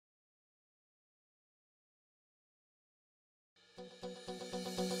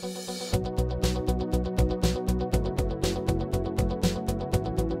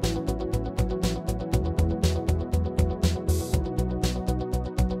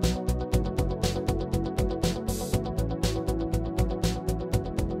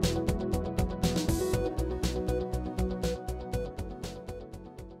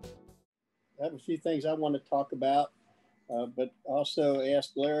have a few things I want to talk about, but also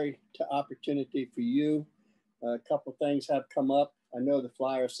ask Larry to opportunity for you. A couple things have come up. I know the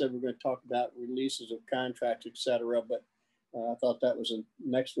flyer said we're going to talk about releases of contracts, et cetera, but I thought that was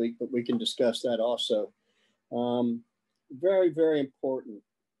next week, but we can discuss that also. Very, very important,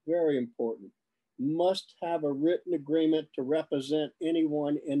 very important. Must have a written agreement to represent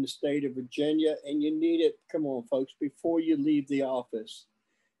anyone in the state of Virginia, and you need it, come on folks, before you leave the office.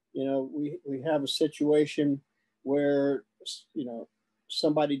 You know, we have a situation where, you know,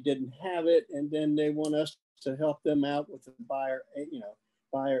 somebody didn't have it, and then they want us to help them out with the buyer, you know,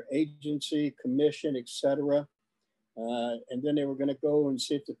 buyer agency, commission, etc. And then they were going to go and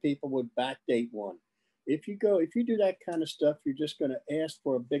see if the people would backdate one. If you do that kind of stuff, you're just going to ask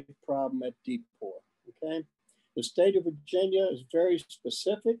for a big problem at DPOR, okay? The state of Virginia is very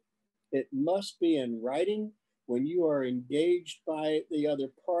specific. It must be in writing when you are engaged by the other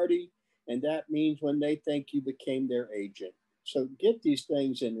party, and that means when they think you became their agent. So get these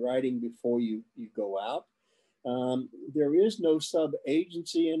things in writing before you go out. There is no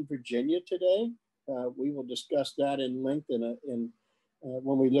sub-agency in Virginia today. We will discuss that in length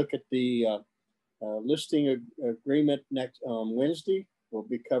when we look at the listing agreement next Wednesday. We'll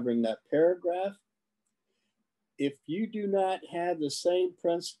be covering that paragraph. If you do not have the same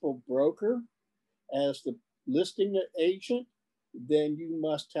principal broker as the listing agent, then you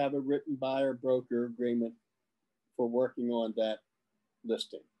must have a written buyer broker agreement for working on that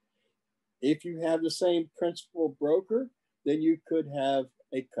listing. If you have the same principal broker, then you could have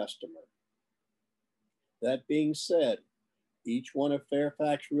a customer. That being said, each one of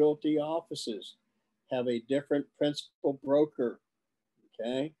Fairfax Realty offices have a different principal broker,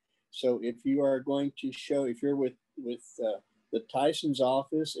 okay? So if you are going to show, if you're with the Tyson's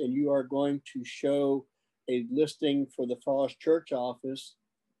office and you are going to show a listing for the Falls Church office,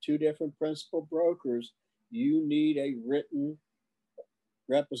 two different principal brokers, you need a written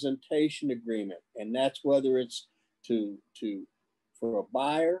representation agreement. And that's whether it's for a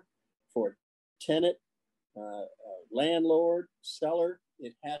buyer, for a tenant, landlord, seller,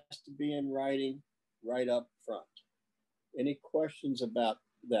 it has to be in writing right up front. Any questions about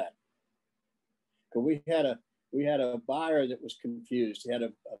that? Because we had a buyer that was confused. He had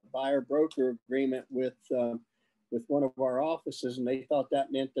a buyer broker agreement with one of our offices, and they thought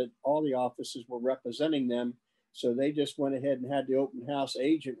that meant that all the offices were representing them. So they just went ahead and had the open house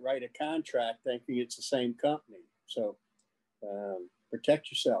agent write a contract thinking it's the same company. So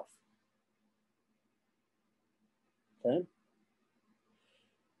protect yourself. Okay.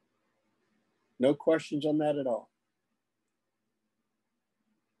 No questions on that at all.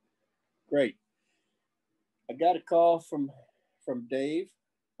 Great. I got a call from Dave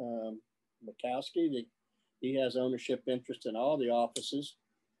Mikowski. He has ownership interest in all the offices,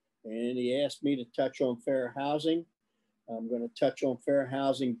 and he asked me to touch on fair housing. I'm going to touch on fair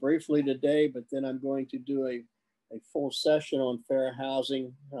housing briefly today, but then I'm going to do a full session on fair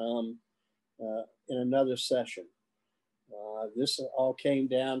housing in another session. This all came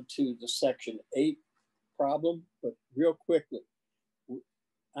down to the Section 8 problem, but real quickly,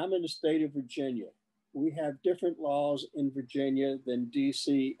 I'm in the state of Virginia. We have different laws in Virginia than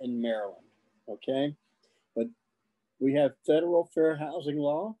DC and Maryland, okay? But we have federal fair housing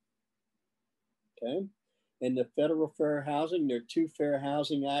law, okay? In the federal fair housing, there are two fair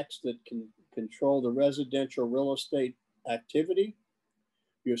housing acts that can control the residential real estate activity.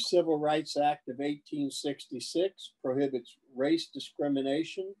 Your Civil Rights Act of 1866 prohibits race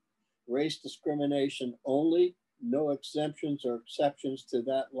discrimination only, no exemptions or exceptions to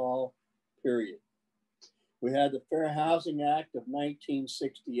that law, period. We had the Fair Housing Act of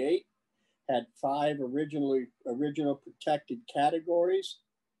 1968, had 5 original protected categories: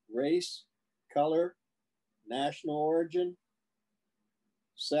 race, color, national origin,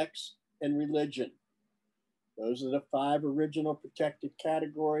 sex, and religion. Those are the 5 original protected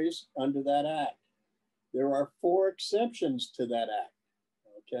categories under that act. There are 4 exceptions to that act,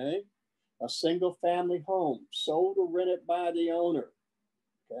 okay? A single family home, sold or rented by the owner,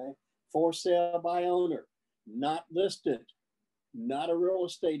 okay? For sale by owner, not listed, not a real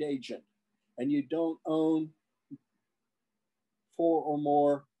estate agent, and you don't own 4 or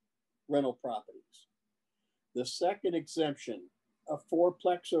more rental properties. The second exemption, a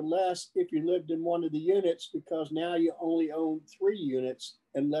 4-plex or less if you lived in one of the units, because now you only own 3 units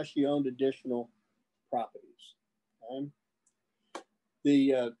unless you owned additional properties. Okay?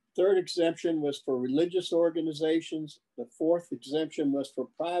 The third exemption was for religious organizations. The 4th exemption was for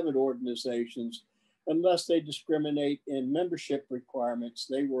private organizations. Unless they discriminate in membership requirements,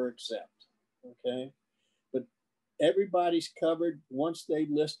 they were exempt, okay? But everybody's covered once they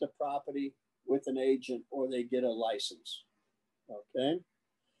list a property with an agent or they get a license. Okay.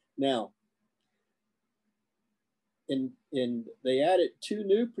 Now, they added 2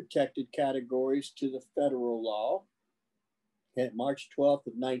 new protected categories to the federal law at March 12th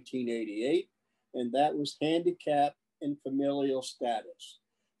of 1988, and that was handicap and familial status.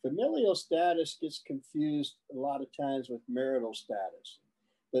 Familial status gets confused a lot of times with marital status,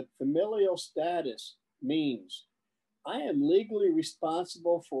 but familial status means I am legally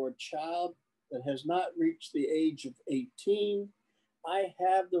responsible for a child that has not reached the age of 18. I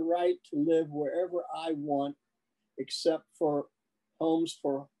have the right to live wherever I want, except for homes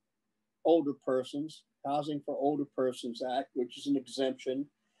for older persons, Housing for Older Persons Act, which is an exemption,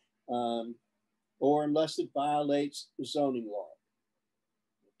 or unless it violates the zoning law.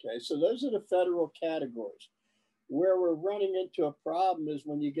 Okay, so those are the federal categories. Where we're running into a problem is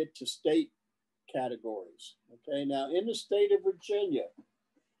when you get to state categories. Okay, now in the state of Virginia,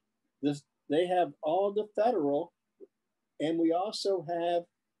 they have all the federal, and we also have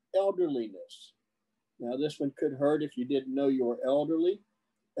elderliness. Now this one could hurt if you didn't know you were elderly.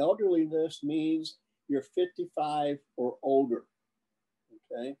 Elderliness means you're 55 or older.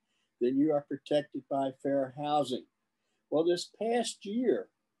 Okay, then you are protected by fair housing. Well, this past year,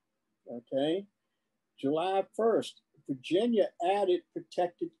 okay, July 1st, Virginia added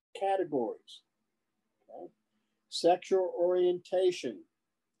protected categories. Okay? Sexual orientation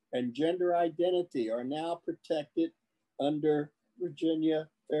and gender identity are now protected under Virginia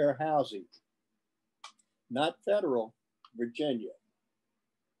fair housing. Not federal, Virginia.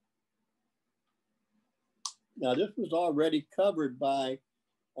 Now, this was already covered by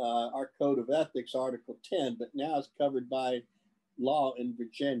our Code of Ethics, Article 10, but now it's covered by law in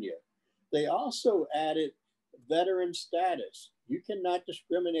Virginia. They also added veteran status. You cannot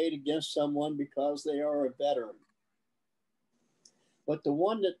discriminate against someone because they are a veteran. But the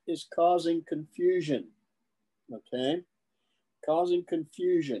one that is causing confusion, okay, causing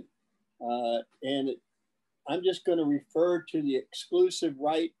confusion, and I'm just going to refer to the exclusive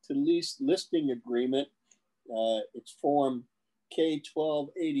right to lease listing agreement. It's form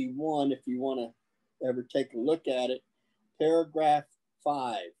K-1281 if you want to ever take a look at it. Paragraph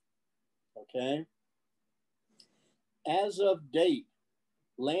 5, okay? As of date,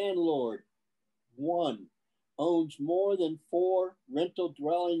 landlord 1 owns more than 4 rental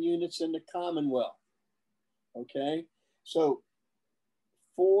dwelling units in the Commonwealth, okay? So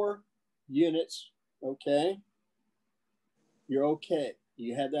 4 units, okay? You're okay.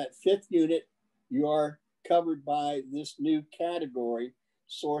 You have that 5th unit, you are covered by this new category,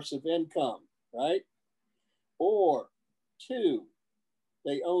 source of income, right? Or 2,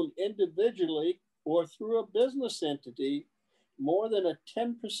 they own individually or through a business entity more than a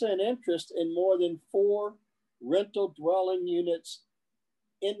 10% interest in more than 4 rental dwelling units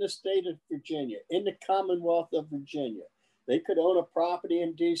in the state of Virginia, in the Commonwealth of Virginia. They could own a property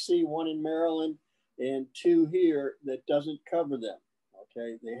in DC, 1 in Maryland, and 2 here that doesn't cover them,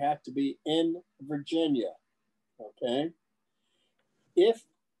 okay? They have to be in Virginia, okay? If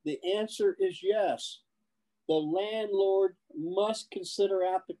the answer is yes, the landlord must consider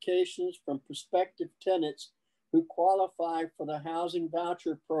applications from prospective tenants who qualify for the housing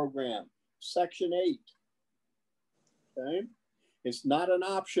voucher program, Section 8, okay? It's not an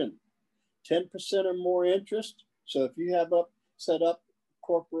option. 10% or more interest. So if you have set up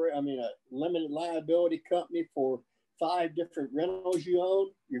a limited liability company for 5 different rentals you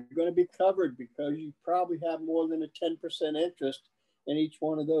own, you're going to be covered because you probably have more than a 10% interest in each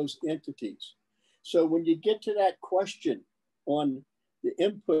one of those entities. So when you get to that question on the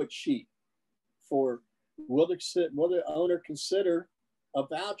input sheet for will the owner consider a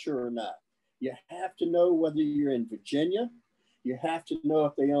voucher or not, you have to know whether you're in Virginia. You have to know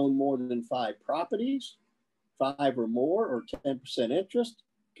if they own more than 5 properties, 5 or more, or 10% interest,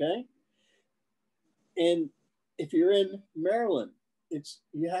 okay? And if you're in Maryland,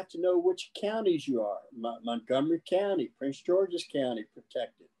 you have to know which counties you are. Montgomery County, Prince George's County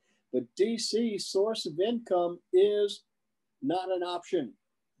protected. But DC source of income is not an option.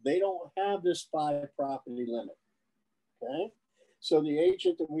 They don't have this 5 property limit, okay? So the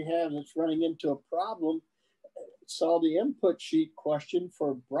agent that we have that's running into a problem saw the input sheet question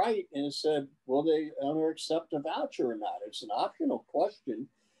for Bright and it said, will the owner accept a voucher or not? It's an optional question.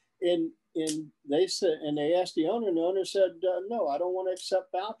 And they said, and they asked the owner, and the owner said, no, I don't want to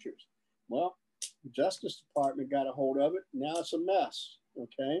accept vouchers. Well, the Justice Department got a hold of it. Now it's a mess,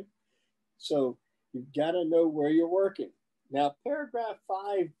 okay? So you've got to know where you're working. Now, paragraph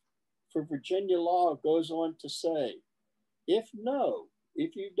 5 for Virginia law goes on to say, if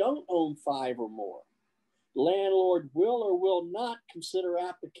you don't own 5 or more, The landlord will or will not consider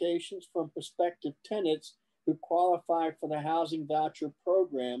applications from prospective tenants who qualify for the housing voucher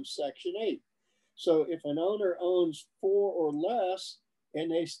program, Section 8. So if an owner owns 4 or less and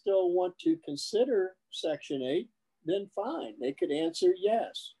they still want to consider Section 8, then fine, they could answer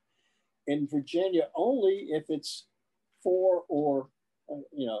yes. In Virginia, only if it's 4 or,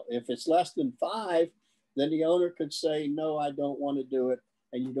 if it's less than 5, then the owner could say, no, I don't want to do it,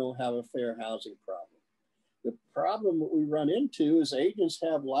 and you don't have a fair housing problem. The problem that we run into is agents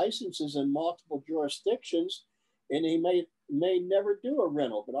have licenses in multiple jurisdictions, and they may never do a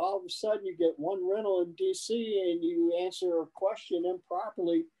rental, but all of a sudden you get one rental in DC and you answer a question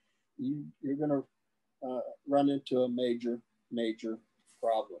improperly, you're going to run into a major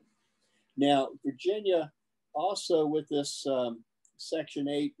problem. Now, Virginia also with this Section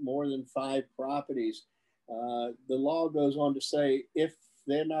 8, more than 5 properties, the law goes on to say if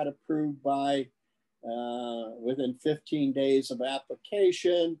they're not approved by within 15 days of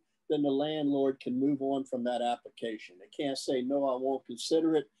application, then the landlord can move on from that application. They can't say, no, I won't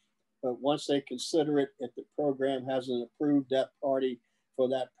consider it. But once they consider it, if the program hasn't approved that party for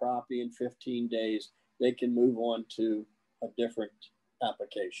that property in 15 days, they can move on to a different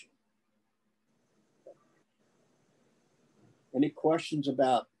application. Any questions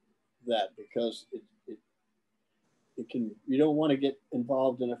about that? Because it can, you don't want to get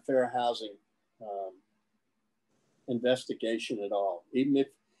involved in a fair housing investigation at all, even if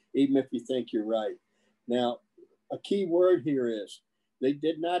you think you're right. Now, a key word here is they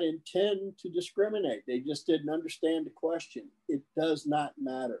did not intend to discriminate. They just didn't understand the question. It does not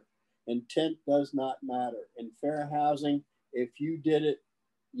matter. Intent does not matter. In fair housing, if you did it,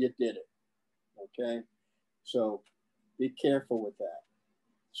 you did it. Okay? So be careful with that.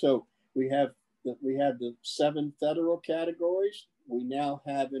 So we have the 7 federal categories. We now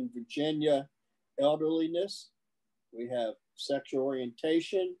have in Virginia elderliness. We have sexual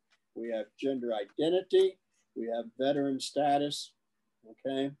orientation. We have gender identity. We have veteran status.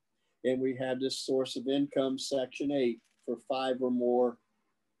 Okay. And we have this source of income, Section 8, for 5 or more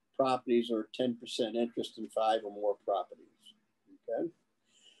properties or 10% interest in 5 or more properties. Okay.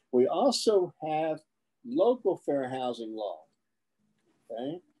 We also have local fair housing law.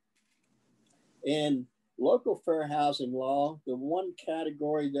 Okay. In local fair housing law, the one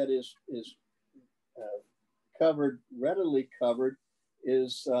category that is readily covered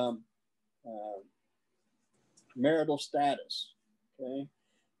is marital status. Okay,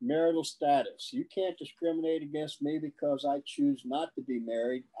 marital status. You can't discriminate against me because I choose not to be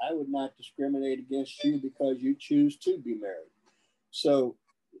married. I would not discriminate against you because you choose to be married. So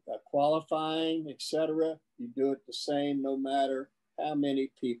qualifying, etc., you do it the same no matter how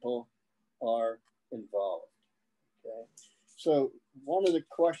many people are involved. Okay, so one of the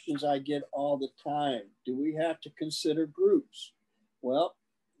questions I get all the time, do we have to consider groups? Well,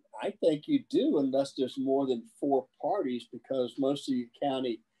 I think you do unless there's more than 4 parties, because most of your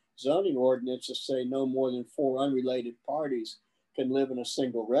county zoning ordinances say no more than 4 unrelated parties can live in a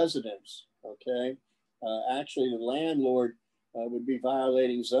single residence. Okay, actually the landlord would be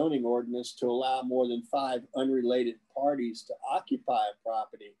violating zoning ordinance to allow more than 5 unrelated parties to occupy a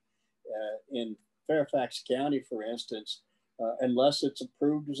property in Fairfax County, for instance, unless it's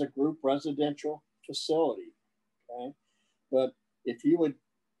approved as a group residential facility. Okay, but if you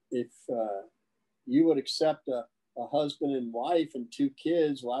would accept a husband and wife and 2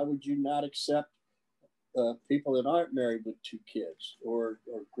 kids, why would you not accept people that aren't married with 2 kids or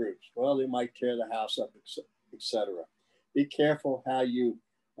groups? Well, they might tear the house up, etc. Be careful how you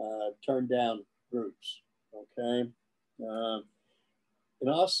turn down groups. Okay. And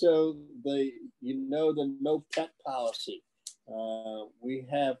also the no pet policy. We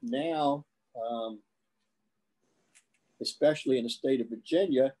have now, especially in the state of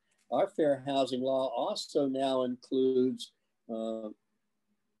Virginia, our fair housing law also now includes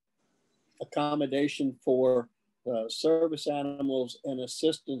accommodation for service animals and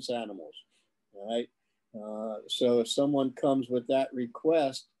assistance animals. Right. So if someone comes with that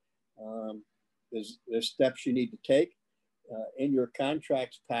request, there's steps you need to take. In your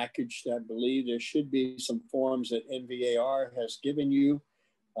contracts package, I believe there should be some forms that NVAR has given you.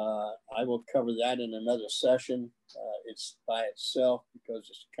 I will cover that in another session. It's by itself because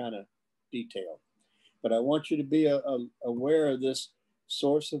it's kind of detailed. But I want you to be aware of this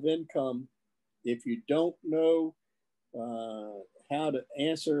source of income. If you don't know how to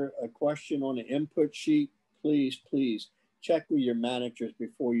answer a question on an input sheet, please check with your managers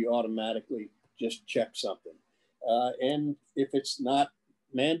before you automatically just check something. And if it's not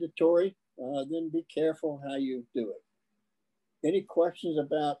mandatory, then be careful how you do it. Any questions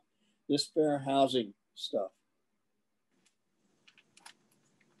about this fair housing stuff.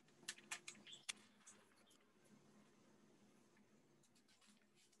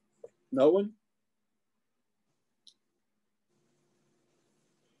 No one?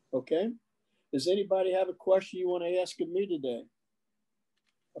 Okay. Does anybody have a question you want to ask of me today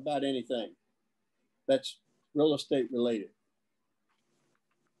about anything that's real estate related?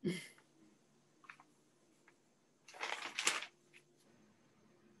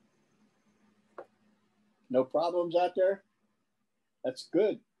 No problems out there? That's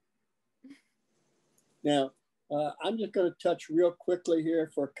good. Now, I'm just going to touch real quickly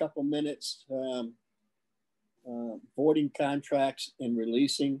here for a couple minutes, voiding contracts and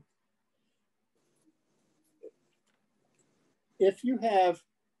releasing. If you have,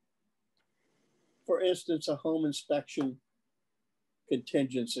 for instance, a home inspection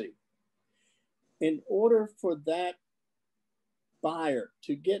contingency, in order for that buyer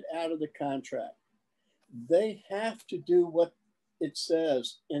to get out of the contract, they have to do what it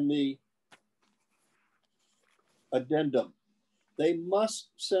says in the addendum. They must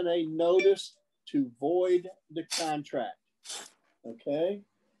send a notice to void the contract. Okay?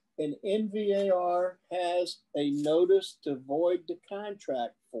 And NVAR has a notice to void the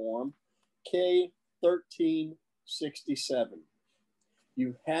contract form, K1367.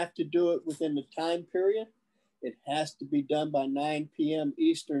 You have to do it within the time period. It has to be done by 9 p.m.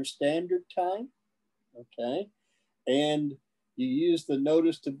 Eastern Standard Time. Okay. And you use the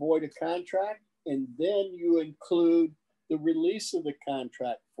notice to void a contract, and then you include the release of the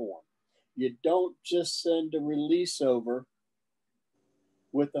contract form. You don't just send a release over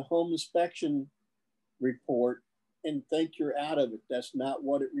with the home inspection report and think you're out of it. That's not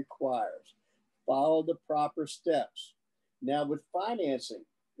what it requires. Follow the proper steps. Now with financing,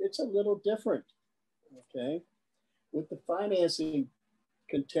 it's a little different, okay? With the financing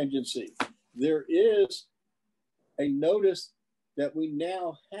contingency, there is a notice that we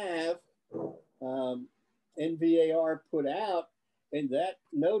now have NVAR put out, and that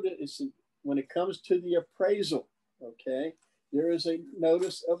notice is when it comes to the appraisal, okay? There is a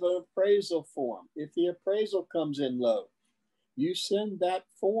notice of an appraisal form. If the appraisal comes in low, you send that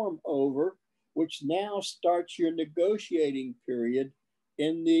form over, which now starts your negotiating period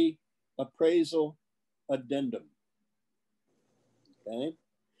in the appraisal addendum. Okay.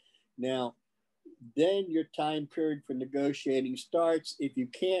 Now, then your time period for negotiating starts. If you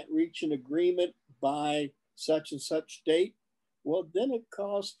can't reach an agreement by such and such date, well, then it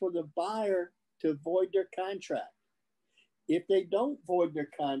calls for the buyer to void their contract. If they don't void their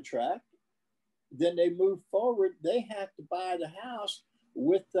contract, then they move forward. They have to buy the house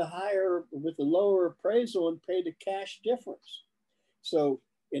with the lower appraisal and pay the cash difference. So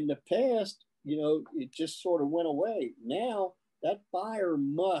in the past, it just sort of went away. Now that buyer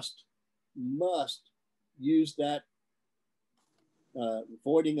must use that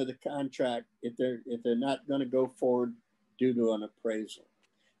voiding of the contract if they're not going to go forward due to an appraisal.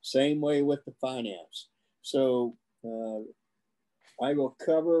 Same way with the finance. So I will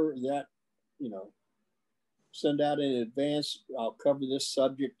cover that, send out in advance. I'll cover this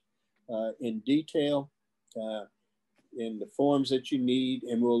subject in detail in the forms that you need,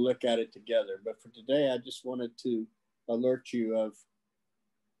 and we'll look at it together. But for today, I just wanted to alert you of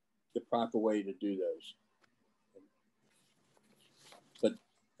the proper way to do those. But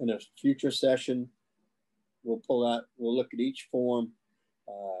in a future session, we'll look at each form,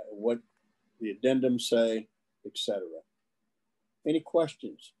 what the addendums say, etc. Any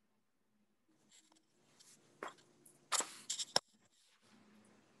questions?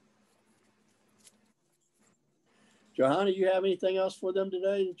 Johanna, you have anything else for them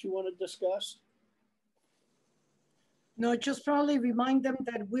today that you want to discuss? No, just probably remind them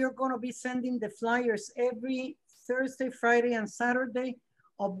that we're going to be sending the flyers every Thursday, Friday, and Saturday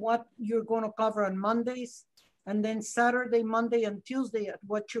of what you're going to cover on Mondays, and then Saturday, Monday, and Tuesday at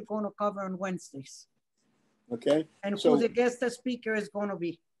what you're going to cover on Wednesdays. Okay. And who the guest speaker is going to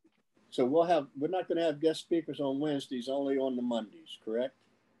be. So we're not going to have guest speakers on Wednesdays, only on the Mondays, correct?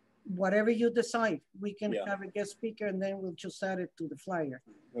 Whatever you decide, we can have a guest speaker, and then we'll just add it to the flyer.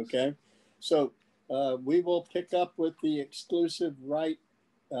 Okay. So we will pick up with the exclusive right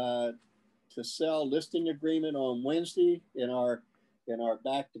to sell listing agreement on Wednesday in our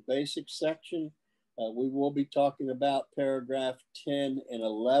back to basics section. We will be talking about paragraph 10 and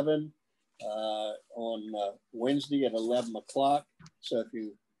 11 on Wednesday at 11 o'clock. So if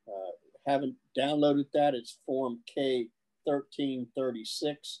you haven't downloaded that, it's form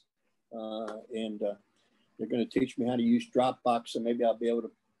K1336. And they're going to teach me how to use Dropbox, so maybe I'll be able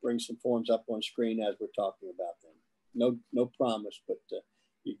to bring some forms up on screen as we're talking about them. No promise, but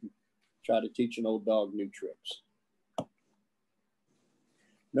you can try to teach an old dog new tricks.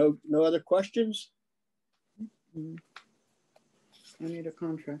 No other questions? I need a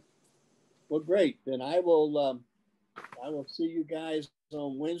contract. Well, great. Then I will see you guys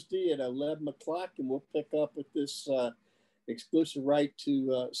on Wednesday at 11 o'clock, and we'll pick up with this exclusive right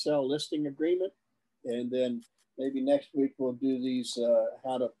to sell listing agreement. And then maybe next week we'll do these,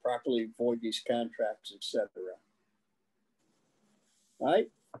 how to properly void these contracts, etc. All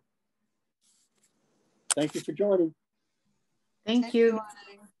right. Thank you for joining. Thank you.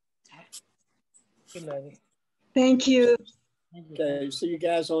 Good night. Thank you. Okay, see you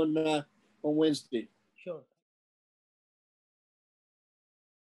guys on Wednesday. Sure.